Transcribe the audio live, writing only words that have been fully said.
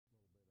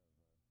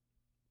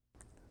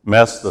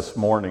mess this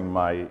morning.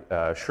 My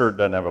shirt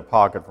doesn't have a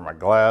pocket for my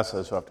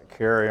glasses, so I have to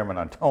carry them, and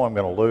I know I'm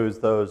going to lose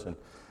those. And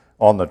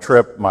on the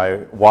trip, my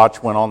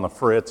watch went on the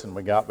fritz, and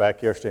we got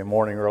back yesterday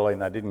morning early,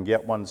 and I didn't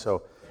get one.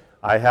 So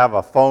I have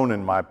a phone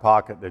in my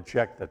pocket to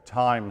check the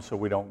time so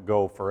we don't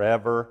go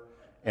forever.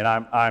 And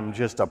I'm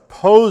just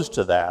opposed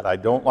to that. I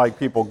don't like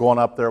people going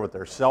up there with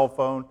their cell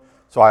phone,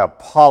 so I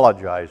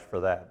apologize for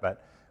that.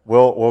 But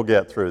we'll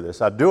get through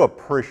this. I do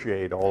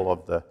appreciate all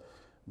of the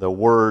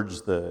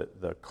words,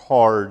 the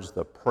cards,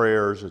 the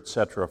prayers,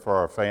 etc. for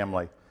our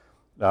family.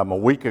 A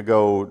week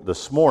ago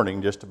this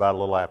morning, just about a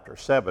little after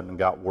 7,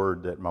 got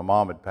word that my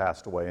mom had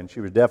passed away, and she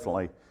was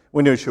definitely,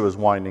 we knew she was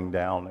winding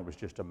down. It was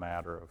just a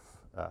matter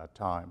of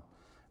time.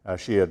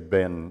 She had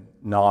been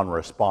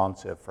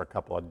non-responsive for a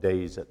couple of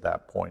days at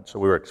that point, so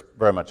we were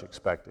very much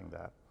expecting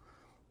that.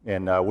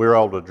 And we were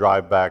able to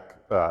drive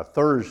back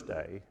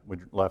Thursday. We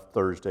left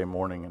Thursday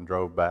morning and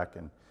drove back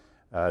and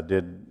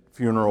did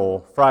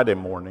funeral Friday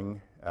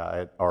morning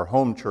at our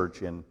home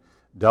church in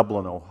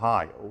Dublin,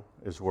 Ohio,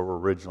 is where we're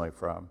originally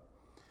from.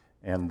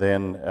 And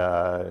then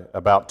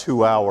about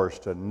 2 hours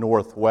to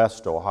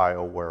northwest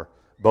Ohio, where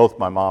both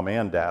my mom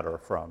and dad are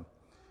from.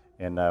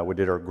 And we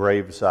did our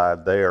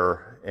graveside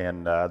there,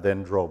 and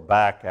then drove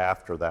back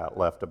after that,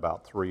 left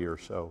about 3 or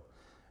so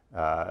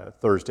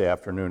Thursday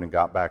afternoon and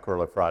got back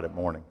early Friday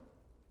morning.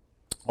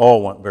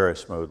 All went very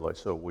smoothly,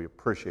 so we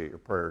appreciate your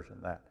prayers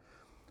in that.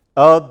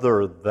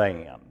 Other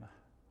than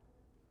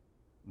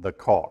the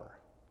car.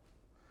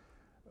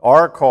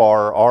 Our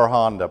car, our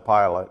Honda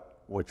Pilot,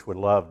 which we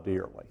love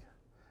dearly,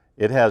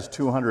 it has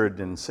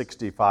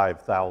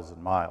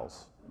 265,000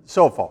 miles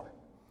so far.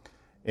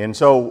 And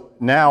so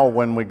now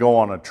when we go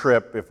on a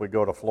trip, if we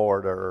go to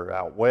Florida or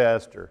out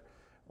west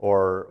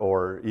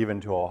or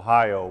even to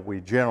Ohio, we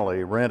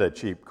generally rent a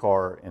cheap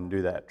car and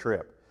do that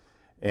trip.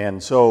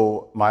 And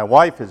so my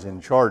wife is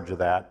in charge of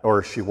that,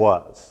 or she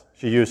was.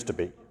 She used to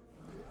be.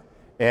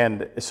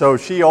 And so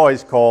she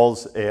always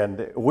calls,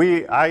 and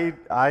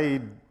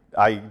I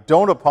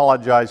don't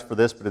apologize for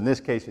this, but in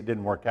this case it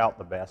didn't work out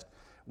the best.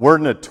 We're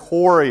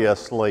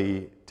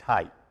notoriously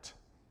tight.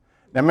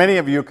 Now many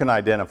of you can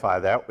identify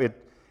that.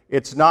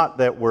 It's not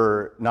that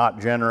we're not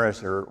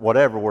generous or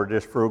whatever, we're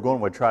just frugal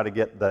and we try to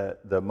get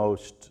the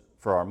most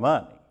for our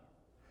money.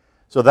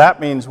 So that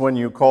means when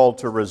you call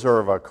to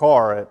reserve a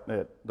car at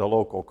the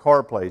local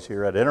car place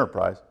here at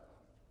Enterprise,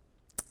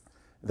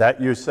 that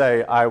you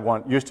say,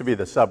 used to be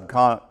the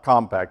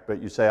subcompact,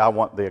 but you say, I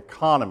want the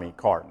economy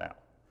car now.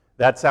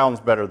 That sounds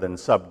better than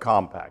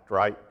subcompact,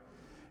 right?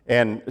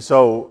 And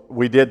so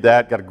we did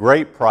that, got a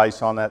great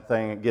price on that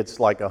thing. It gets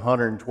like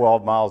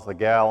 112 miles a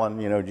gallon,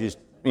 just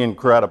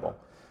incredible.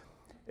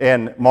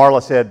 And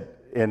Marla said,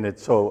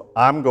 so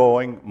I'm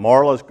going,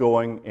 Marla's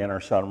going, and our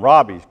son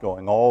Robbie's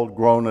going, all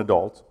grown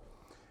adults.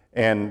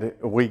 And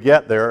we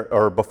get there,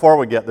 or before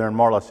we get there, and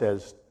Marla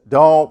says,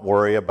 don't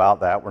worry about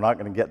that. We're not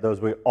going to get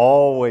those. We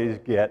always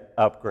get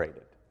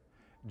upgraded.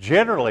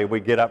 Generally, we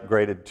get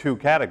upgraded 2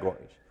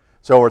 categories.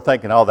 So we're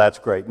thinking, oh, that's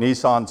great.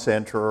 Nissan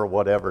Sentra or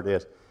whatever it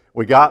is.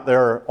 We got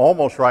there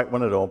almost right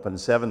when it opened,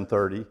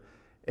 7:30.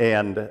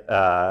 And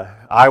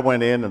I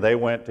went in, and they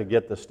went to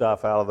get the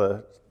stuff out of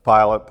the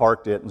Pilot,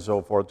 parked it and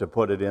so forth to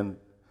put it in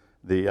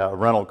the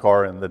rental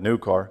car and the new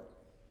car.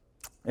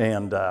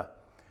 And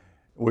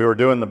we were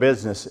doing the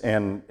business,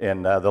 and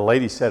the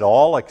lady said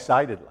all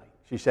excitedly,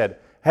 she said,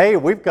 hey,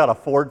 we've got a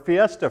Ford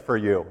Fiesta for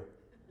you.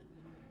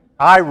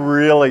 I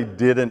really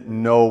didn't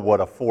know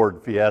what a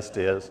Ford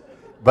Fiesta is,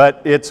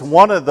 but it's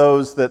one of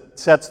those that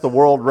sets the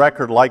world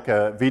record like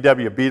a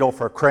VW Beetle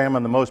for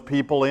cramming the most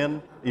people in,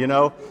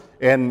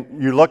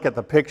 and you look at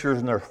the pictures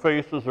and their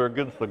faces are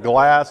against the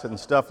glass and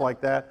stuff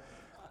like that.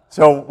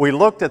 So we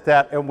looked at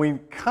that and we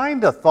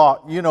kind of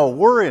thought,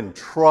 we're in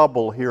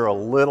trouble here a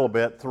little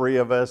bit, 3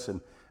 of us, and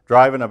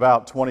driving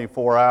about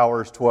 24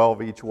 hours,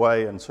 12 each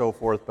way and so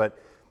forth, but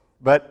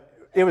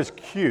it was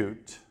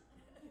cute.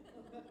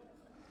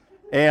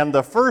 And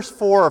the first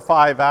 4 or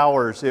 5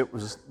 hours, it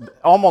was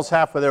almost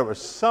halfway there, it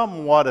was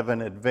somewhat of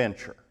an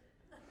adventure.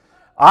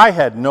 I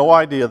had no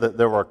idea that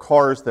there were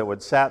cars that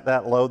would sat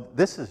that low.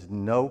 This is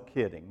no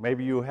kidding.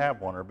 Maybe you have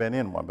one or been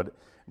in one, but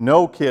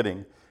no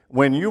kidding.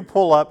 When you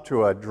pull up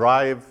to a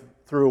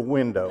drive-through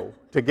window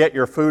to get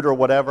your food or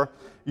whatever,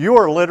 you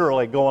are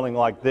literally going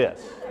like this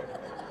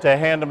to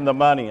hand them the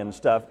money and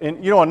stuff.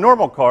 And a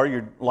normal car,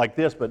 you're like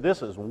this, but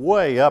this is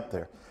way up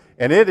there.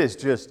 And it is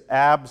just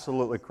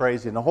absolutely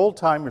crazy. And the whole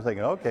time you're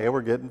thinking, okay,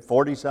 we're getting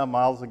 40-some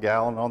miles a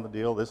gallon on the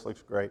deal. This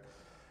looks great.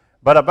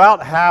 But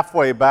about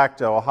halfway back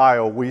to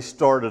Ohio, we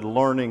started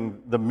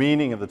learning the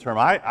meaning of the term.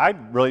 I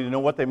really didn't know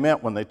what they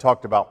meant when they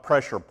talked about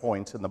pressure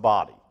points in the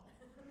body.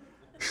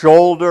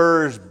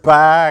 Shoulders,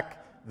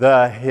 back,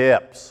 the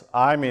hips.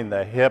 I mean,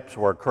 the hips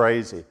were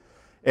crazy.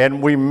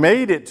 And we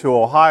made it to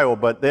Ohio,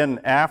 but then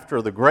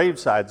after the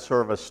graveside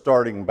service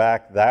starting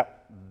back,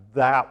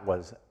 that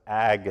was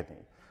agony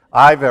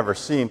I've ever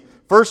seen.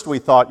 First we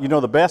thought,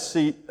 the best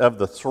seat of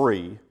the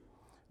 3,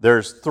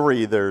 there's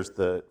 3. There's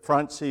the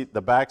front seat,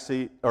 the back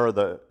seat, or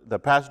the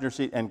passenger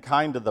seat, and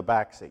kind of the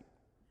back seat.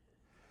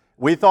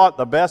 We thought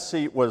the best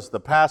seat was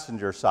the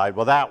passenger side.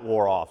 Well, that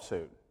wore off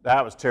soon.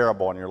 That was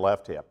terrible on your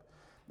left hip.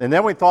 And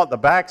then we thought the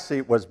back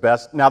seat was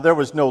best. Now, there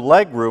was no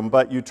leg room,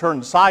 but you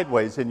turned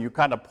sideways and you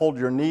kind of pulled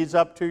your knees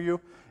up to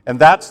you, and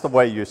that's the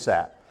way you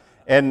sat.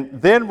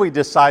 And then we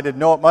decided,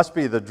 no, it must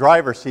be the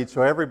driver's seat,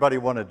 so everybody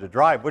wanted to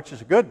drive, which is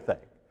a good thing.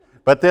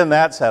 But then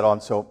that sat on,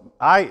 so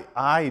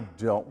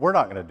we're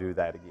not going to do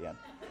that again.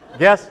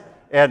 Guess,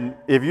 and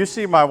if you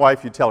see my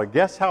wife, you tell her,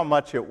 guess how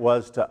much it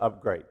was to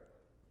upgrade?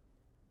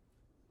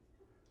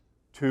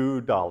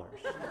 $2.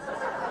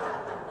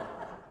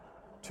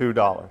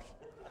 $2.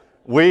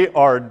 We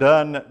are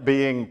done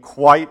being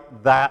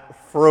quite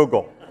that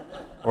frugal.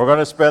 We're going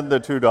to spend the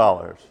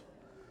 $2.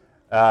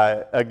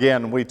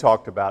 Again, we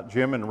talked about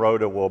Jim and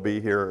Rhoda will be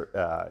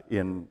here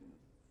in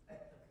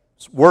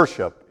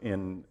worship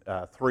in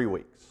 3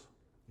 weeks.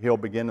 He'll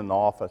begin in the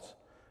office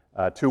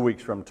 2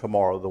 weeks from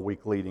tomorrow, the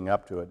week leading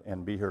up to it,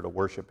 and be here to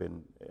worship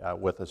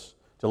with us,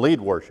 to lead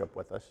worship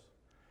with us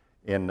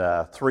in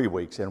 3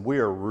 weeks. And we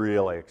are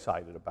really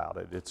excited about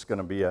it. It's going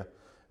to be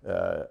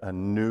a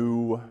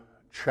new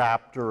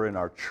chapter in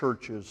our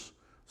church's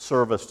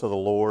service to the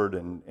Lord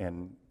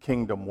and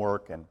kingdom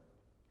work.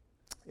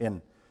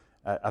 And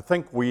I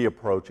think we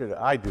approach it,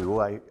 I do,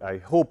 I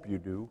hope you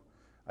do,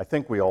 I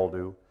think we all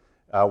do,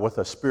 with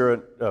a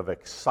spirit of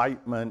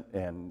excitement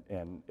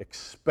and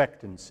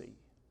expectancy.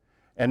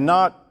 And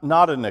not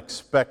an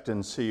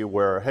expectancy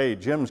where, hey,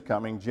 Jim's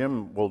coming,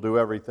 Jim will do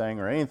everything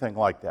or anything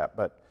like that,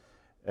 but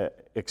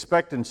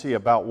expectancy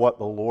about what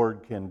the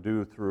Lord can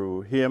do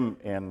through him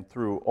and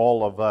through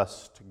all of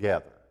us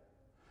together.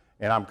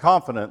 And I'm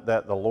confident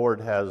that the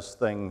Lord has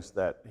things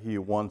that he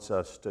wants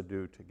us to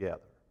do together.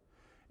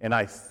 And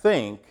I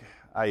think,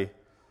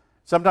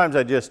 sometimes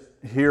I just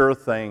hear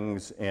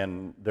things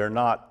and they're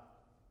not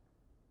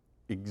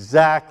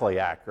exactly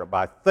accurate,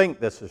 but I think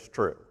this is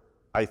true.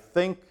 I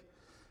think,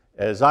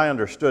 as I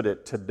understood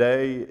it,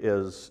 today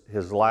is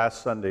his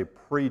last Sunday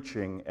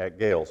preaching at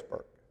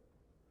Galesburg.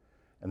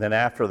 And then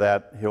after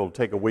that, he'll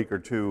take a week or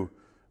two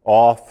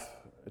off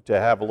to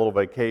have a little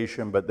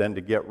vacation, but then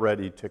to get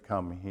ready to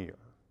come here.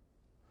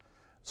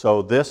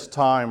 So this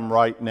time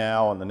right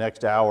now, in the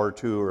next hour or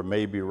two, or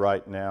maybe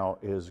right now,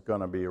 is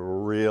going to be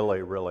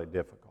really, really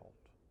difficult.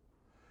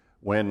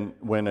 When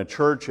a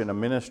church and a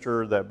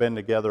minister that have been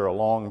together a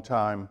long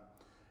time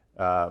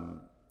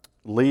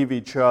leave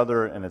each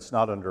other, and it's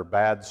not under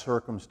bad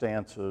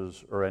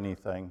circumstances or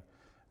anything,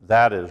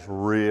 that is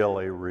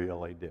really,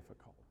 really difficult.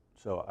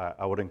 So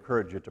I would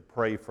encourage you to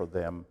pray for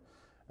them,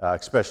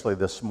 especially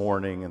this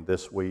morning and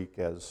this week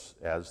as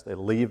they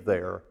leave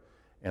there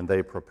and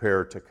they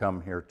prepare to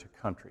come here to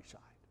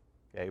Countryside.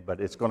 Okay, but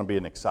it's going to be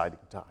an exciting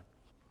time.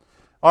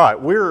 All right,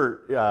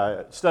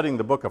 we're studying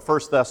the book of 1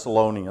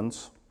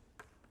 Thessalonians.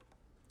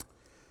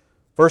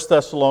 1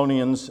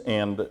 Thessalonians,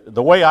 and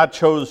the way I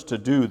chose to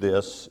do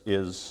this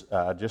is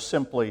just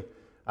simply,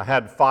 I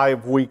had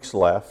 5 weeks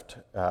left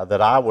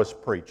that I was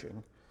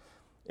preaching,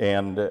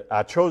 and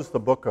I chose the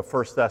book of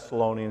 1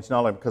 Thessalonians not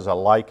only because I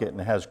like it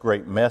and it has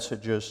great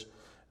messages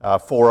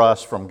for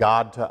us, from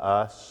God to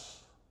us,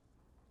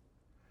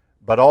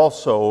 but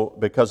also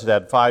because it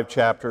had 5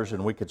 chapters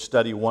and we could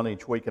study one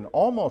each week and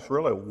almost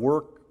really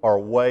work our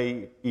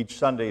way each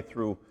Sunday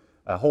through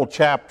a whole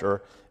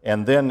chapter,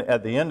 and then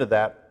at the end of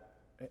that,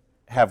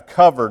 have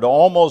covered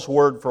almost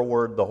word for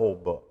word the whole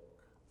book.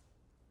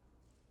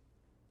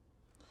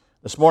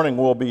 This morning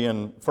we'll be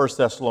in 1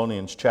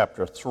 Thessalonians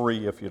chapter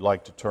 3, if you'd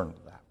like to turn to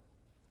that.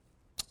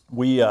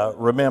 We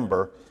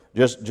remember,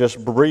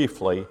 just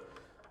briefly,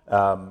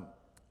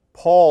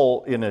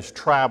 Paul in his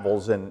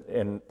travels,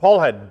 and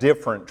Paul had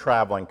different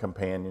traveling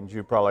companions.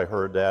 You probably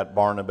heard that,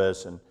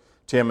 Barnabas and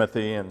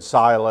Timothy and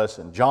Silas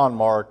and John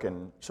Mark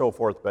and so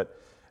forth. But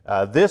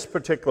this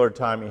particular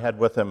time he had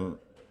with him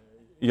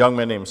a young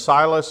man named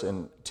Silas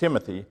and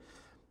Timothy,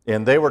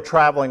 and they were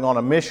traveling on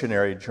a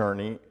missionary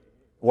journey,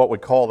 what we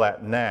call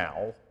that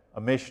now, a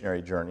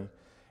missionary journey.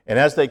 And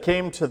as they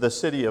came to the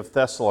city of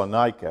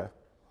Thessalonica,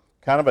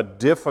 kind of a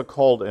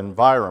difficult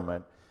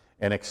environment,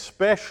 and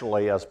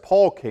especially as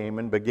Paul came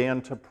and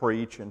began to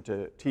preach and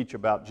to teach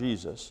about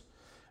Jesus,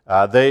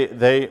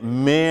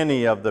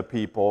 many of the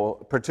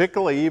people,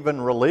 particularly even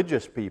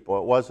religious people,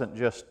 it wasn't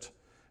just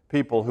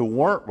people who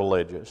weren't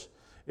religious,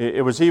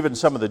 it was even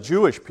some of the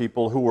Jewish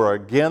people who were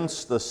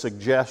against the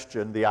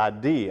suggestion, the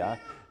idea,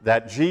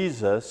 that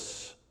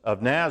Jesus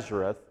of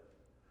Nazareth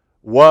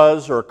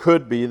was or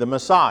could be the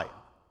Messiah.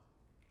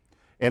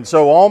 And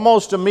so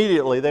almost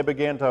immediately they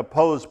began to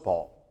oppose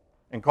Paul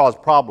and cause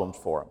problems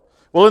for him.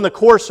 Well, in the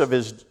course of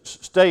his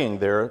staying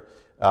there,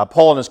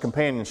 Paul and his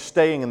companions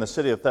staying in the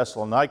city of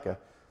Thessalonica,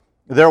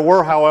 there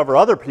were, however,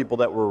 other people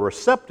that were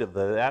receptive to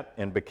that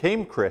and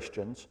became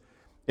Christians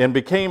and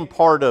became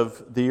part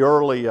of the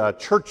early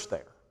church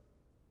there.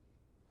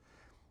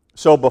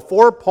 So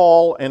before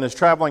Paul and his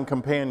traveling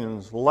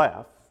companions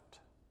left,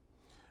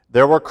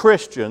 there were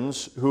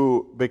Christians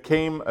who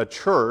became a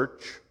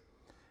church,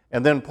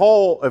 and then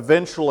Paul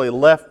eventually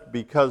left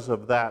because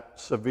of that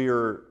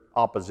severe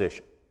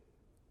opposition.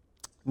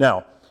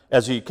 Now,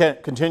 as he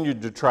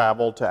continued to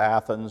travel to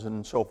Athens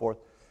and so forth,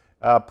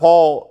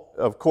 Paul,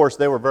 of course,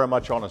 they were very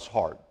much on his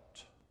heart.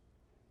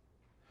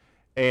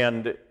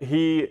 And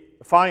he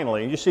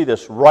finally, you see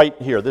this right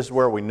here, this is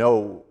where we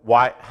know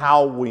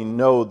how we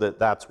know that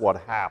that's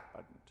what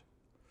happened.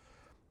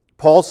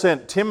 Paul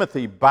sent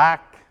Timothy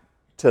back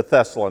to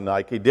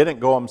Thessalonica. He didn't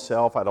go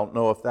himself. I don't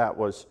know if that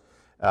was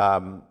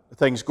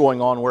things going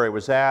on where he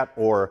was at,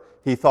 or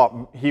he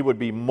thought he would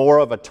be more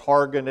of a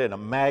target and a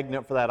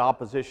magnet for that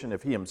opposition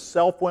if he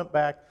himself went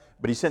back,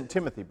 but he sent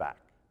Timothy back.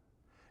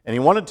 And he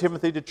wanted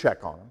Timothy to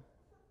check on him.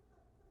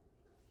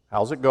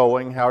 How's it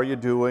going? How are you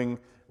doing?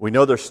 We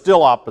know there's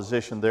still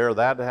opposition there.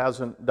 That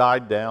hasn't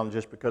died down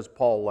just because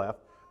Paul left.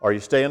 Are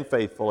you staying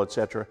faithful,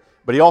 etc.?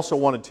 But he also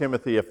wanted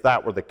Timothy, if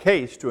that were the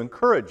case, to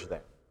encourage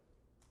them.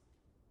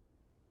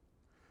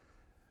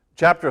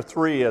 Chapter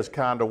 3 is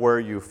kind of where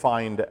you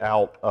find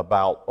out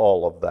about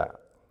all of that.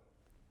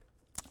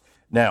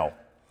 Now,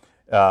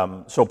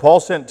 so Paul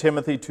sent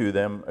Timothy to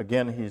them.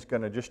 Again, he's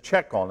going to just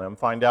check on them,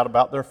 find out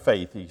about their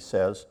faith, he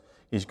says.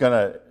 He's going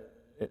to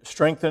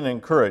strengthen and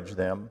encourage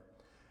them.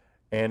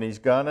 And he's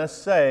going to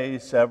say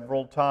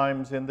several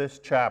times in this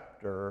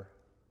chapter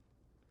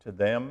to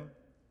them,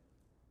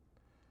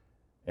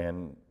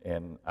 and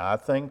I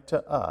think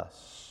to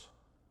us,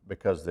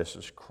 because this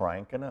is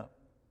cranking up.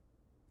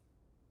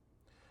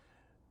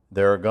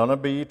 There are going to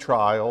be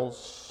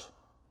trials,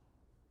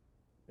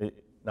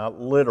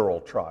 not literal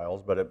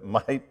trials, but it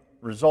might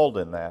result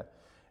in that.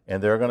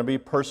 And there are going to be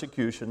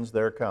persecutions,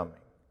 they're coming.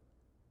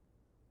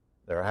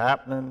 They're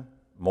happening,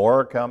 more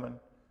are coming,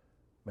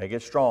 may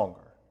get stronger.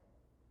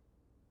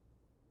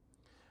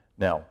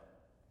 Now,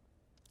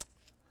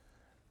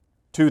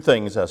 two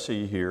things I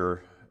see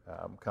here,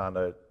 kind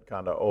of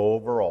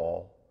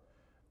overall.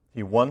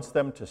 He wants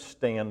them to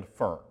stand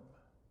firm.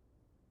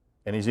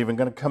 And he's even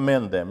going to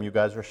commend them. You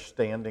guys are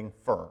standing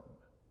firm.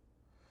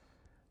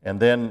 And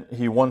then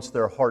he wants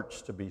their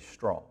hearts to be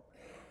strong.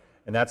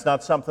 And that's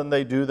not something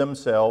they do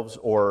themselves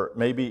or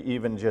maybe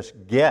even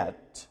just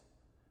get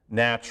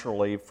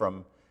naturally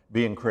from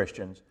being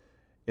Christians.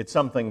 It's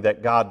something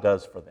that God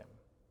does for them.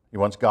 He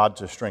wants God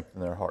to strengthen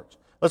their hearts.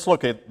 Let's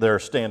look at their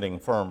standing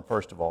firm,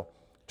 first of all.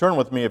 Turn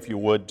with me, if you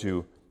would,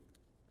 to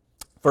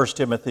 1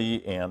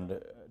 Timothy and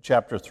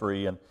chapter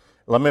 3. And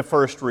let me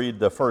first read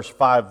the first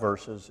 5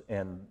 verses,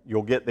 and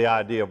you'll get the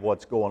idea of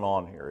what's going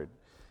on here.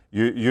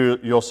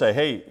 You'll say,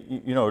 hey,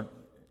 you know,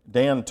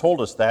 Dan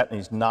told us that, and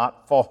he's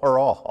not far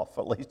off.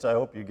 At least I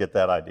hope you get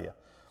that idea.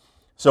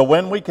 So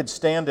when we could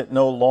stand it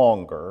no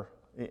longer,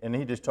 and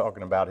he's just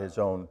talking about his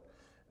own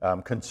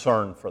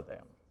concern for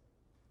them.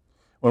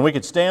 When we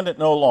could stand it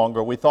no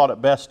longer, we thought it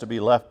best to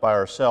be left by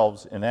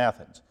ourselves in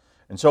Athens.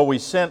 And so we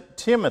sent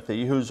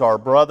Timothy, who's our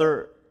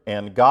brother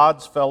and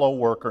God's fellow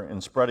worker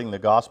in spreading the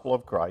gospel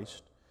of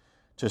Christ,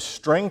 to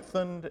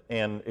strengthen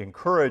and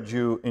encourage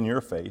you in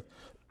your faith,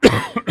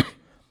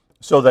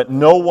 so that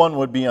no one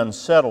would be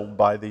unsettled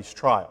by these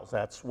trials.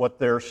 That's what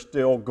they're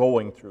still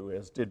going through,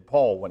 as did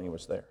Paul when he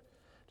was there,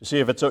 to see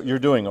if you're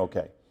doing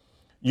okay.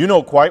 You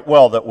know quite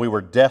well that we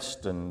were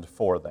destined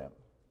for them.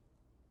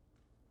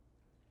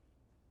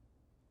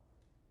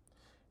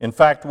 In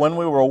fact, when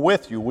we were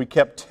with you, we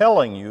kept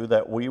telling you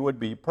that we would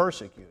be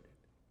persecuted.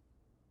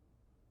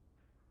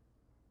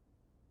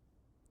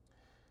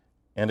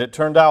 And it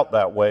turned out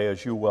that way,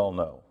 as you well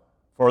know.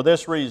 For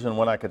this reason,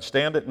 when I could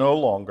stand it no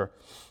longer,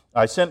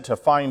 I sent to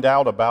find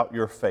out about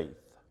your faith.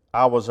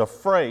 I was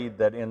afraid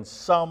that in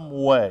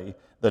some way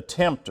the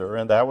tempter,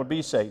 and that would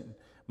be Satan,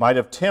 might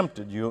have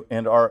tempted you,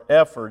 and our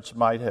efforts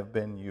might have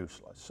been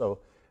useless. So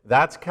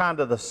that's kind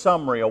of the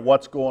summary of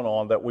what's going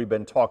on that we've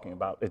been talking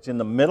about. It's in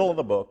the middle of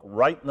the book,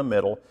 right in the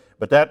middle,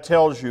 but that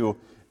tells you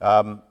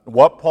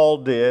what Paul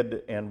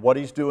did and what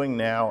he's doing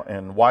now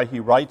and why he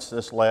writes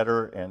this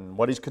letter and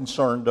what he's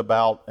concerned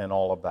about and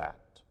all of that.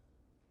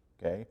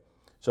 Okay?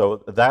 So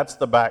that's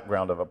the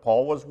background of it.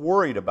 Paul was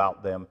worried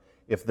about them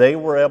if they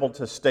were able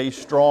to stay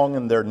strong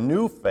in their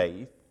new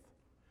faith.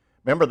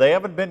 Remember, they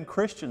haven't been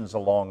Christians a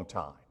long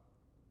time.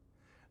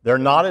 They're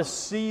not as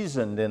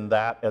seasoned in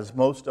that as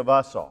most of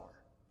us are.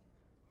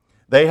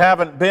 They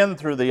haven't been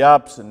through the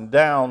ups and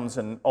downs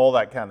and all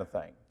that kind of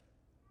thing.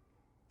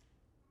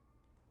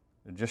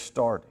 They're just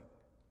starting.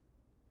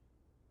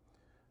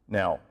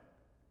 Now,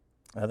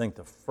 I think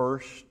the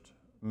first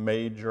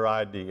major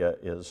idea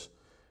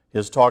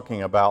is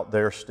talking about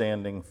their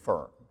standing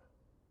firm.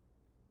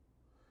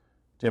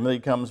 Timothy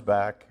comes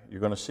back.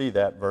 You're going to see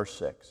that, verse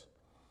 6.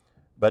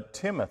 But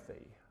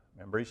Timothy,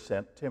 remember he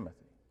sent Timothy.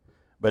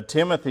 But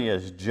Timothy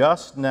has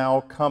just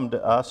now come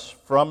to us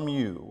from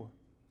you,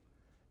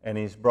 and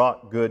he's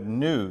brought good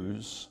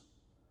news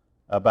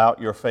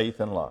about your faith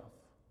and love.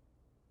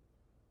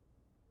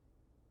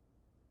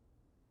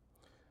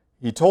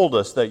 He told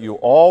us that you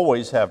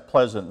always have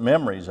pleasant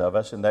memories of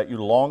us and that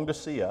you long to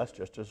see us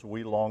just as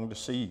we long to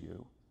see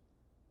you.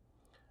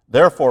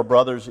 Therefore,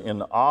 brothers,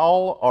 in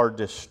all our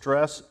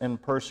distress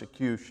and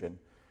persecution,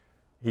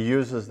 he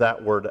uses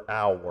that word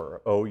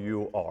our,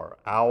 O-U-R,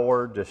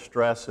 our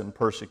distress and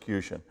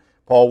persecution.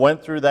 Paul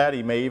went through that.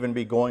 He may even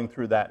be going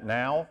through that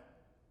now.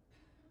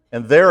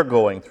 And they're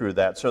going through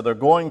that. So they're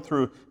going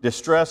through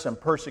distress and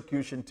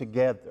persecution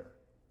together.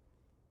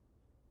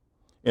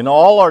 In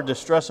all our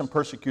distress and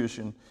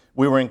persecution,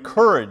 we were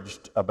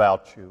encouraged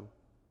about you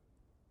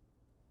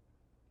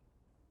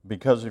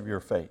because of your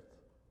faith.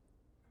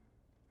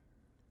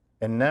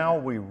 And now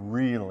we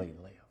really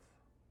live.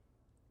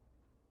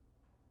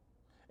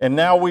 And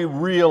now we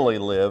really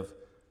live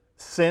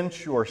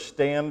since you're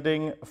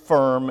standing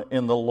firm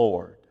in the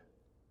Lord.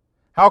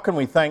 How can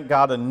we thank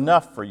God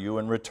enough for you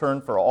in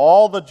return for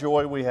all the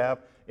joy we have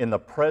in the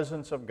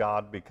presence of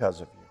God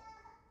because of you?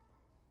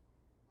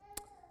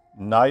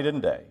 Night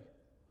and day,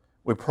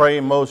 we pray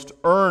most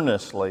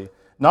earnestly,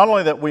 not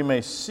only that we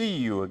may see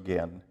you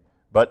again,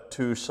 but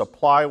to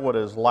supply what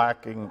is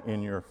lacking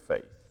in your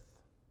faith.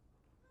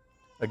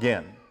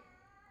 Again,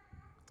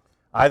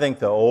 I think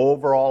the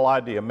overall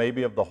idea,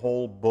 maybe of the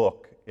whole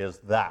book, is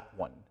that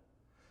one.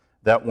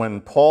 That when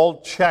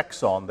Paul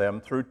checks on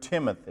them through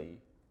Timothy,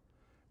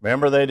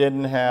 remember they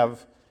didn't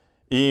have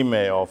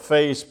email,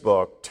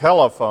 Facebook,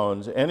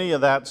 telephones, any of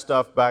that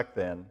stuff back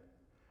then.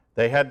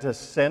 They had to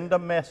send a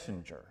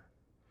messenger.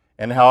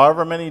 And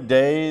however many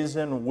days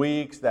and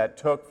weeks that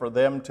took for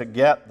them to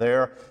get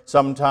there,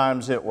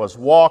 sometimes it was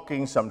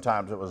walking,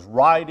 sometimes it was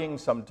riding,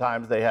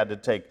 sometimes they had to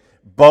take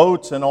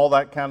boats and all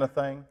that kind of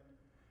thing.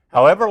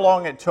 However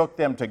long it took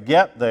them to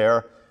get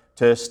there,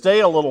 to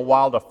stay a little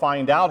while to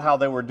find out how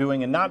they were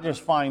doing, and not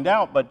just find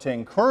out, but to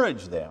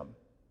encourage them,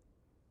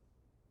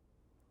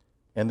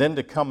 and then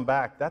to come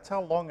back. That's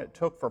how long it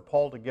took for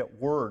Paul to get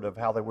word of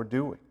how they were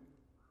doing.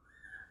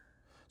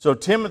 So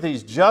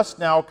Timothy's just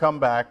now come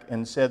back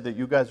and said that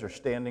you guys are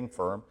standing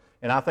firm,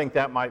 and I think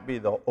that might be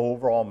the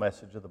overall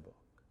message of the book.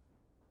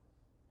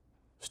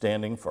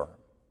 Standing firm.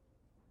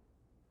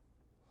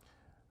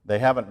 They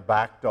haven't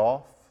backed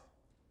off.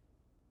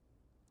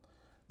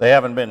 They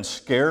haven't been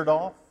scared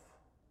off.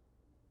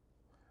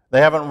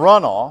 They haven't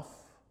run off.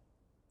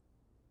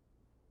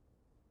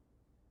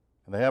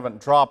 And they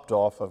haven't dropped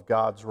off of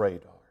God's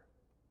radar.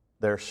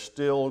 They're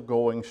still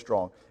going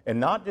strong. And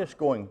not just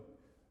going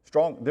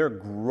strong, they're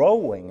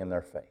growing in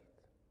their faith.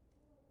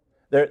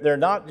 They're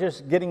not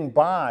just getting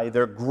by,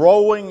 they're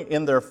growing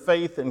in their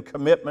faith and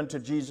commitment to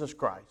Jesus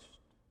Christ.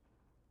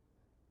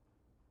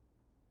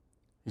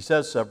 He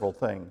says several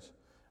things.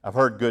 I've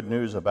heard good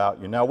news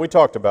about you. Now, we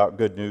talked about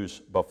good news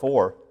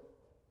before,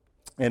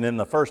 and in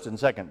the first and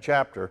second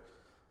chapter,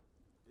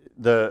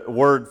 the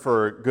word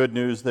for good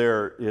news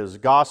there is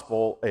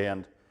gospel,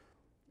 and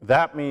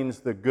that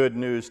means the good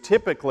news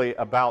typically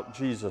about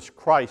Jesus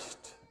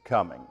Christ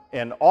coming,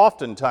 and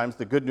oftentimes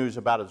the good news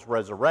about His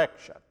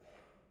resurrection.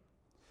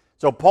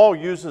 So Paul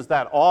uses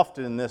that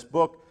often in this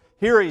book.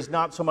 Here he's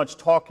not so much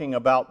talking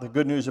about the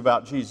good news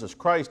about Jesus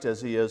Christ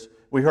as he is,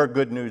 we heard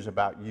good news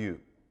about you.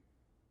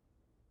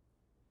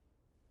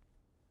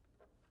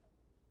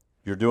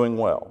 You're doing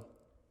well.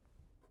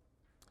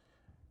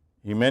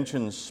 He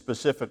mentions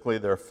specifically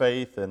their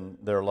faith and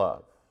their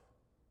love.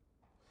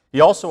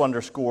 He also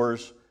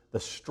underscores the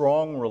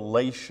strong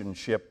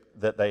relationship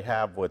that they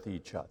have with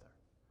each other.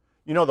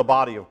 You know, the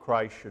body of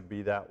Christ should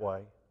be that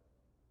way.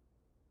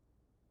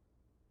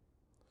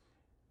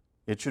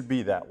 It should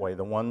be that way.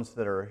 The ones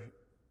that are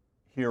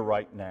here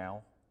right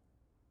now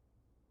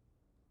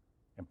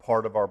and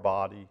part of our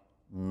body,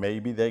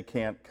 maybe they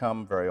can't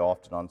come very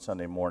often on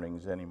Sunday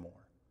mornings anymore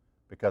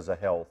because of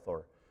health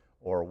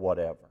or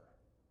whatever.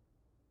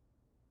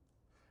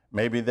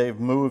 Maybe they've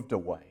moved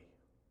away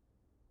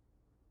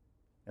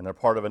and they're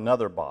part of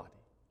another body.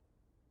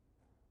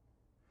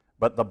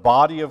 But the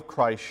body of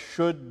Christ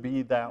should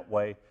be that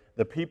way.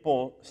 The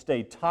people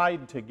stay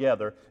tied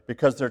together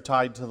because they're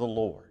tied to the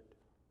Lord.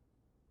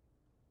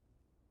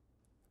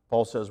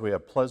 Paul says we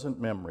have pleasant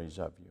memories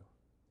of you.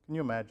 Can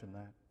you imagine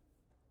that?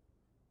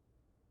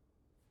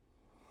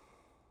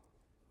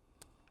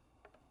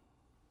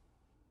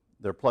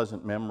 Their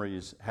pleasant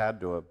memories had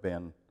to have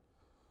been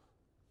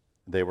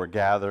they were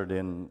gathered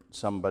in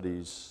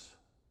somebody's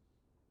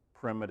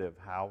primitive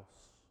house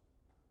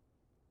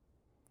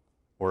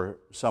or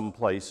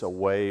someplace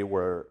away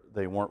where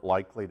they weren't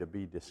likely to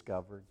be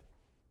discovered.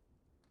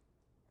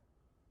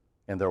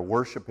 And they're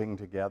worshiping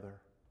together.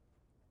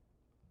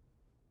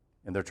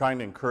 And they're trying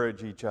to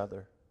encourage each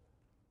other.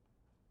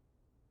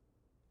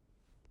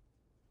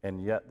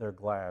 And yet they're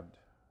glad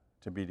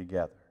to be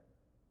together.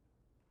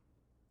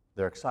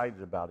 They're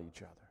excited about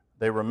each other.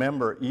 They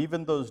remember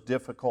even those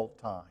difficult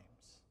times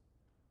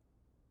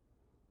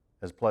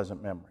as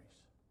pleasant memories.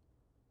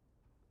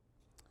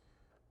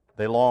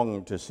 They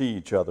long to see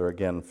each other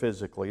again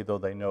physically, though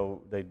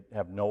they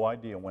have no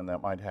idea when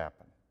that might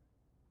happen.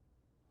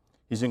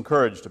 He's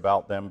encouraged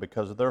about them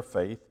because of their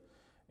faith,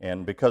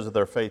 and because of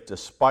their faith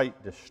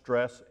despite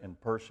distress and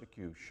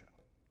persecution.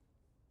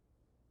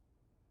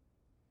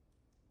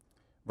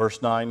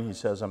 Verse 9, he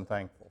says, I'm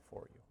thankful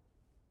for you.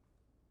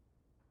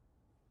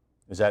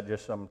 Is that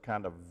just some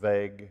kind of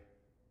vague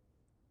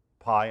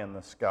pie in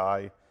the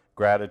sky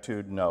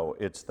gratitude? No,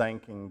 it's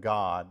thanking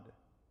God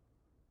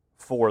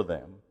for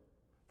them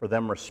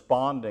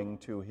responding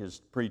to His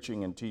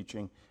preaching and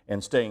teaching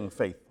and staying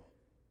faithful.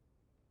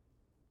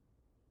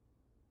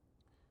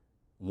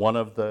 one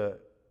of the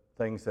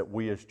things that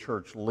we as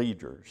church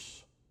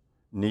leaders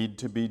need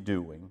to be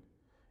doing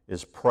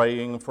is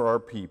praying for our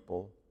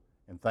people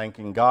and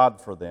thanking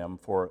God for them,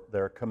 for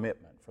their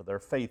commitment, for their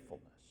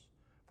faithfulness,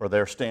 for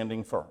their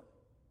standing firm.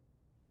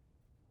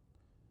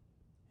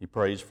 He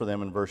prays for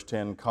them in verse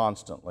 10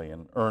 constantly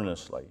and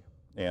earnestly,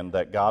 and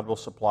that God will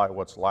supply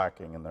what's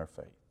lacking in their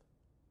faith.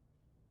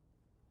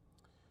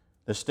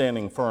 This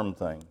standing firm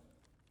thing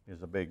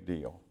is a big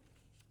deal.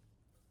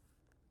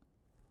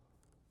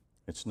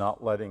 It's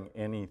not letting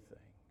anything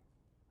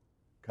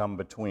come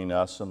between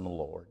us and the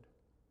Lord.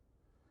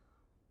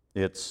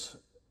 It's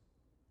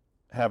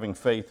having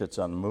faith that's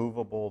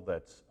unmovable,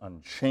 that's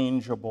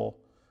unchangeable,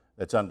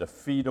 that's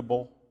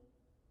undefeatable,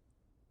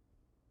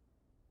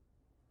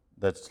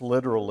 that's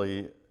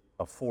literally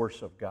a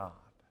force of God.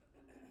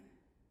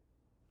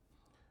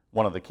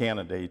 One of the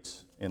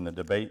candidates in the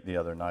debate the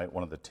other night,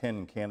 one of the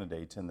 10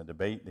 candidates in the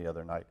debate the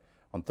other night,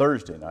 on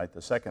Thursday night,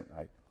 the second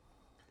night,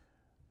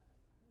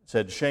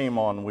 said, "Shame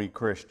on we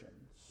Christians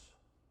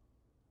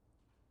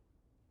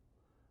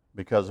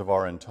because of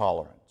our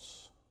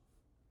intolerance."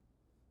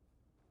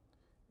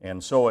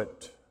 And so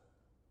it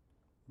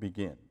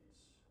begins.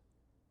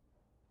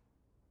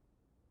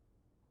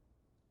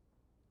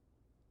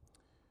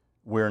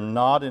 We're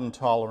not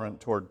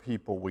intolerant toward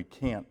people we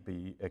can't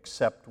be,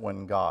 except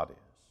when God is.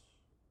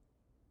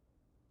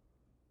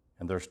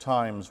 And there's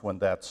times when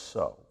that's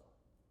so.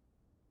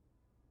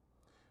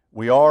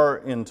 We are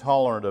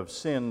intolerant of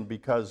sin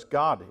because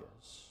God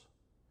is,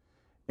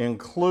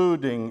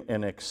 including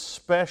and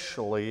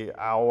especially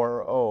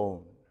our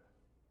own,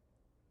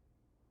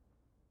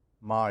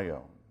 my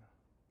own.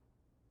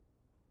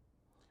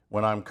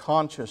 When I'm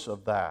conscious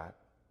of that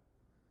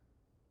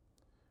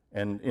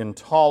and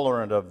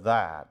intolerant of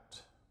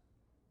that,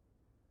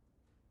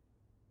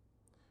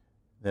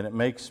 then it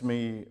makes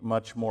me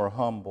much more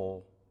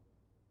humble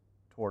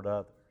toward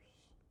others.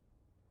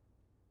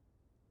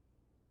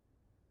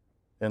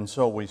 And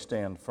so we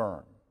stand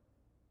firm.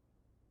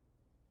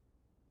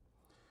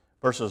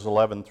 Verses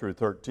 11 through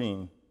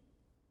 13,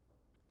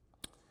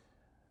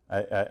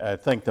 I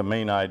think the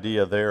main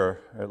idea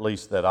there, at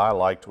least that I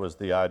liked, was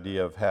the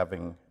idea of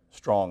having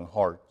strong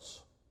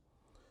hearts.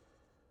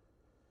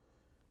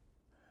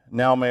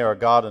 Now may our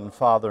God and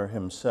Father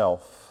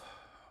Himself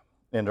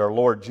and our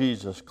Lord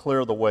Jesus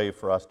clear the way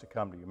for us to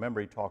come to you. Remember,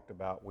 He talked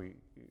about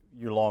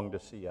you long to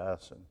see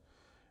us, and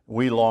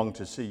we long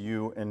to see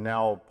you. And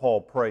now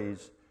Paul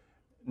prays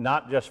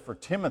not just for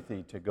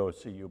Timothy to go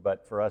see you,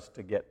 but for us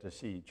to get to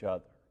see each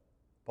other.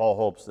 Paul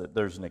hopes that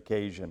there's an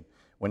occasion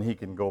when he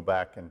can go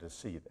back and to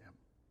see them.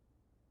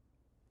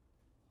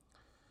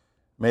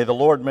 May the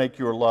Lord make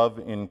your love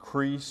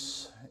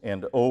increase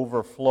and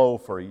overflow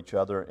for each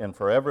other and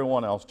for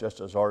everyone else, just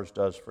as ours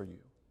does for you.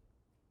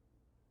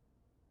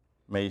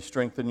 May He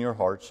strengthen your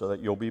hearts so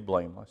that you'll be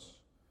blameless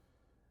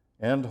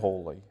and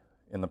holy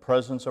in the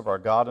presence of our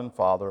God and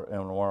Father,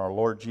 and when our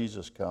Lord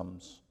Jesus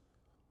comes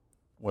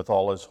with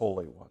all His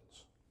holy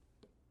ones.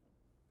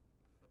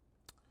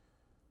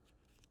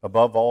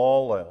 Above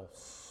all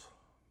else,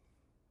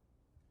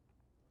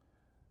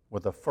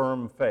 with a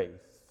firm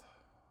faith,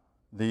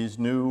 these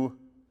new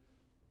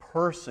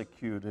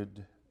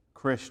persecuted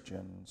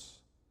Christians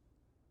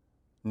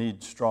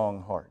need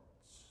strong hearts.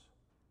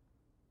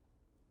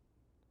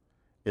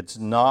 It's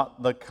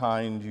not the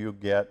kind you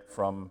get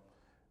from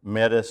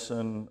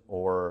medicine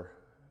or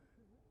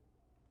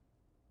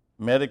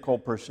medical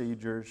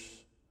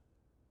procedures.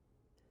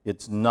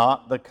 It's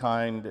not the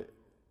kind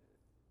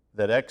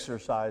that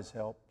exercise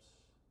helps.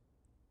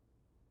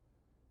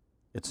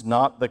 It's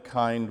not the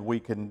kind we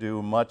can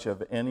do much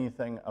of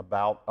anything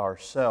about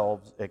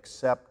ourselves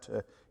except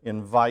to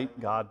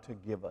invite God to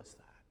give us that.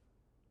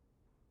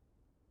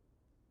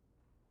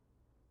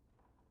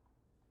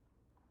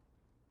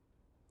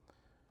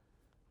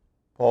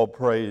 Paul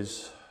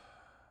prays,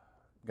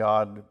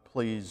 God,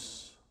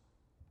 please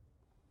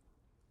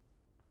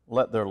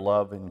let their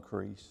love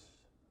increase.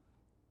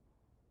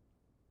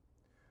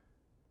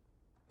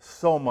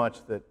 So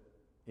much that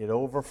it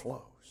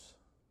overflows.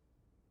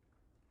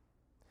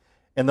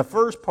 And the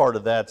first part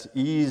of that's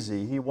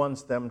easy. He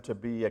wants them to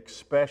be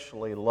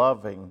especially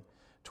loving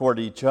toward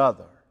each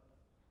other.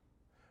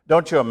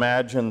 Don't you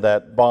imagine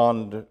that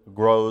bond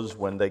grows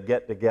when they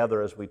get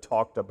together, as we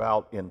talked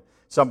about, in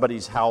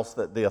somebody's house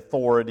that the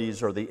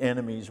authorities or the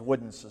enemies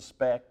wouldn't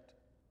suspect?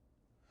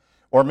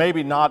 Or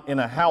maybe not in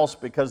a house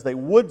because they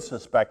would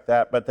suspect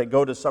that, but they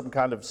go to some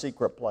kind of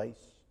secret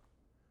place,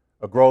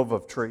 a grove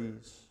of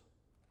trees,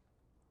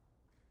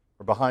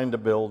 or behind a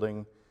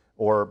building,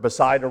 or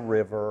beside a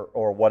river,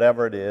 or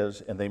whatever it is,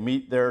 and they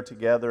meet there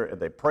together, and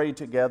they pray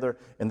together,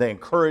 and they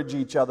encourage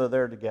each other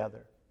there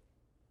together.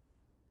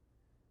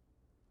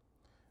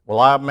 Well,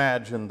 I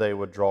imagine they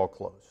would draw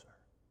closer,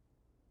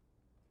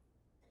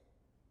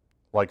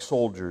 like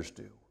soldiers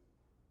do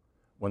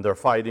when they're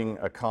fighting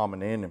a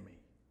common enemy,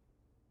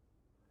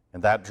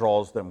 and that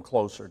draws them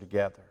closer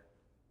together.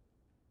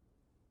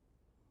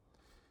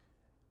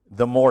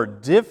 The more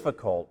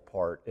difficult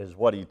part is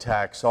what he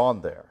tacks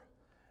on there.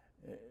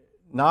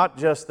 not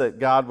just that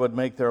God would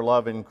make their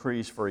love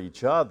increase for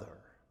each other,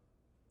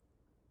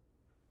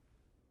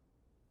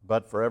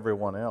 but for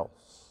everyone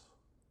else.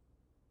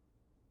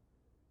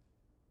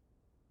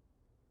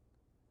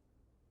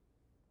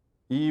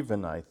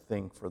 Even, I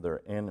think, for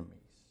their enemies.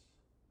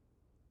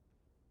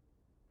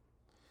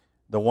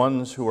 The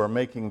ones who are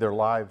making their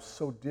lives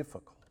so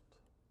difficult.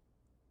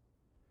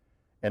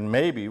 And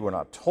maybe, we're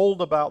not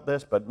told about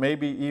this, but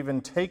maybe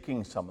even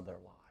taking some of their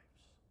lives.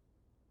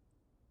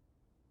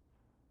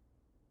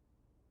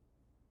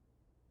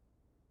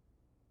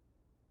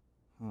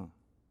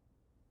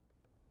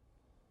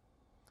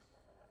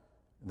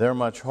 They're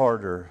much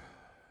harder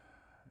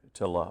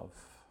to love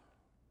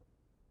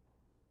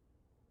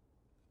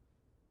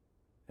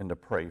and to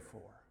pray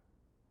for.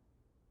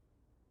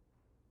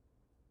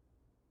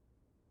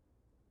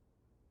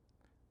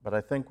 But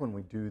I think when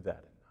we do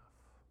that enough,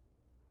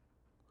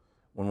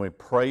 when we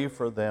pray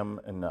for them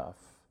enough,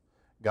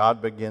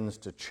 God begins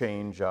to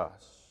change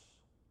us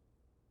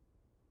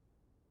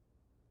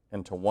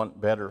and to want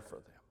better for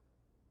them.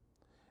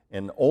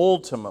 And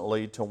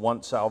ultimately to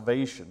want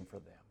salvation for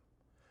them.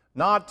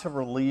 Not to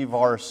relieve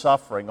our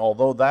suffering,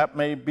 although that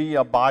may be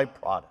a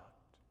byproduct.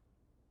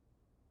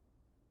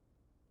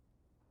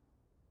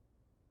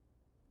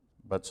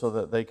 But so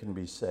that they can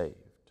be saved.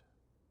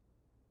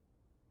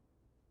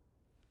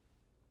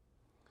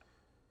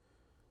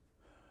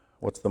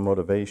 What's the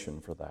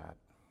motivation for that?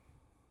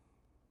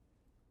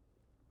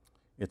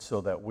 It's so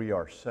that we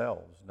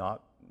ourselves,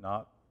 not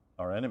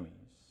our enemies,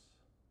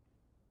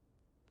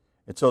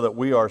 it's so that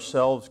we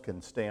ourselves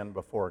can stand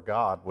before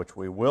God, which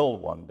we will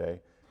one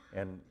day,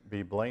 and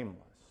be blameless.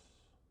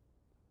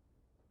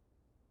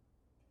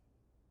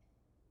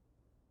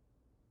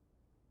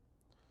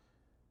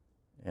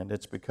 And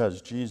it's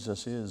because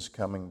Jesus is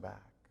coming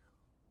back.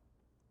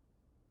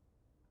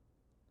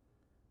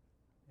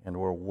 And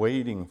we're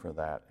waiting for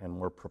that, and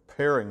we're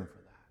preparing for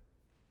that.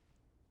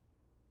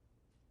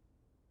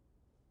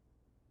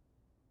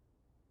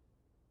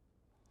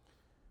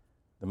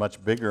 The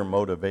much bigger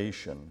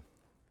motivation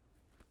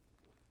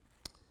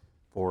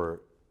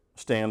for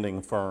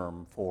standing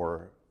firm,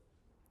 for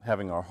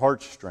having our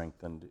hearts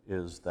strengthened,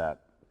 is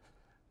that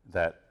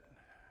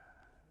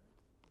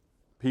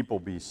people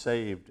be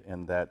saved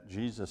and that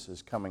Jesus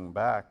is coming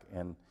back.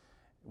 And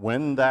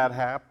when that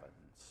happens,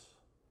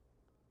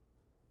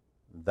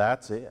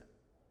 that's it.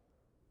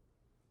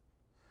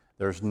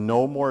 There's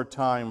no more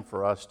time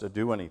for us to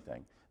do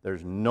anything.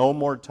 There's no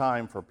more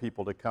time for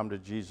people to come to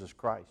Jesus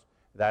Christ.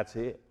 That's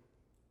it.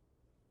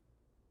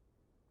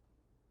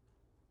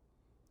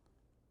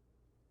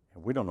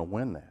 And we don't know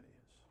when that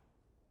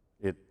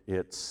is.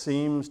 It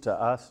seems to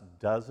us,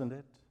 doesn't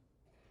it?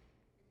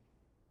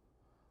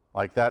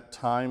 Like that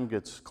time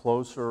gets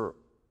closer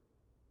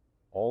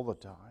all the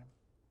time,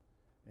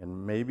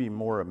 and maybe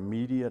more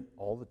immediate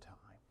all the time.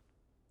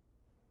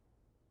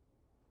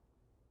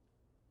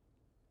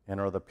 And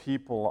are the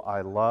people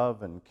I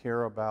love and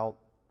care about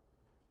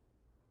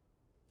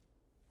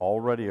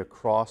already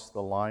across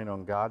the line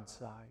on God's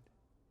side?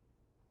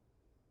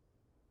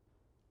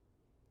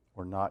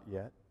 Or not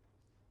yet?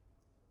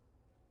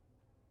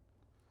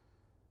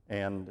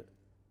 And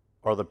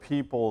are the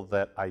people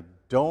that I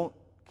don't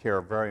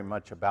care very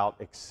much about,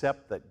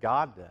 except that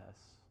God does,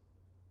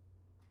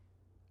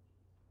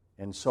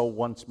 and so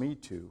wants me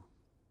to,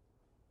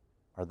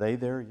 are they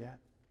there yet?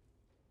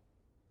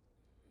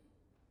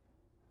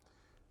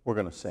 We're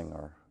going to sing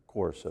our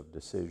chorus of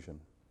decision.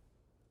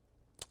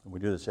 And we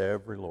do this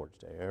every Lord's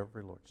Day,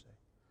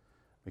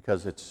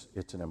 because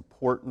it's an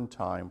important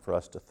time for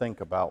us to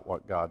think about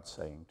what God's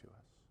saying to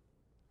us.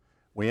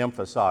 We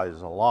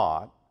emphasize a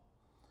lot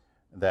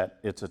that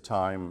it's a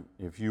time,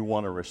 if you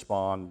want to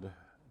respond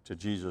to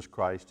Jesus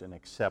Christ and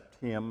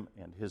accept Him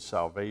and His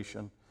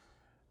salvation,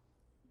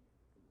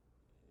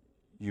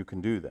 you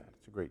can do that.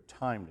 It's a great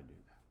time to do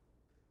that.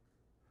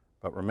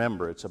 But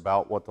remember, it's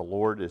about what the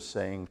Lord is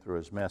saying through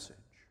His message.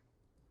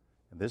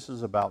 And this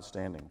is about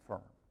standing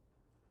firm,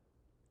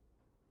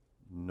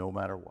 no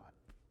matter what.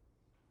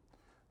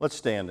 Let's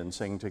stand and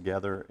sing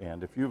together,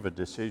 and if you have a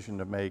decision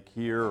to make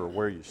here or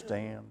where you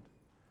stand,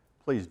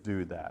 please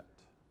do that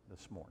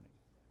this morning.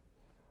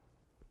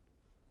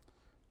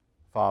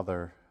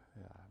 Father,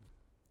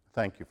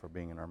 thank you for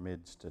being in our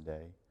midst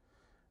today,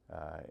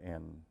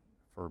 and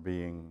for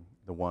being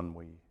the one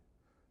we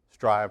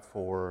strive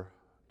for,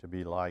 to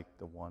be like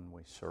the one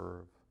we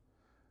serve,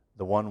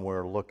 the one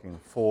we're looking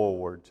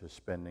forward to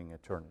spending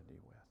eternity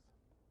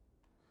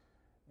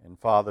with. And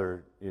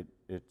Father,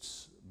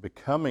 it's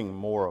becoming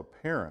more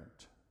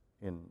apparent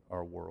in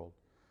our world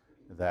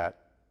that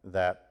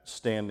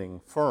standing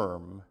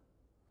firm,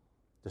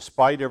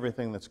 despite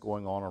everything that's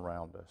going on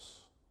around us,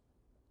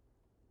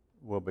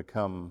 will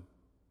become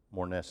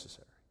more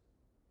necessary.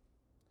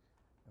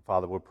 And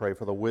Father, we pray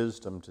for the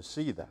wisdom to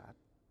see that,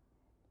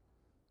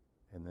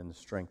 and then the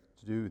strength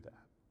to do that.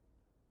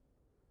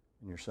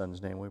 In your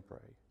Son's name we pray.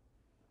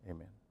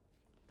 Amen.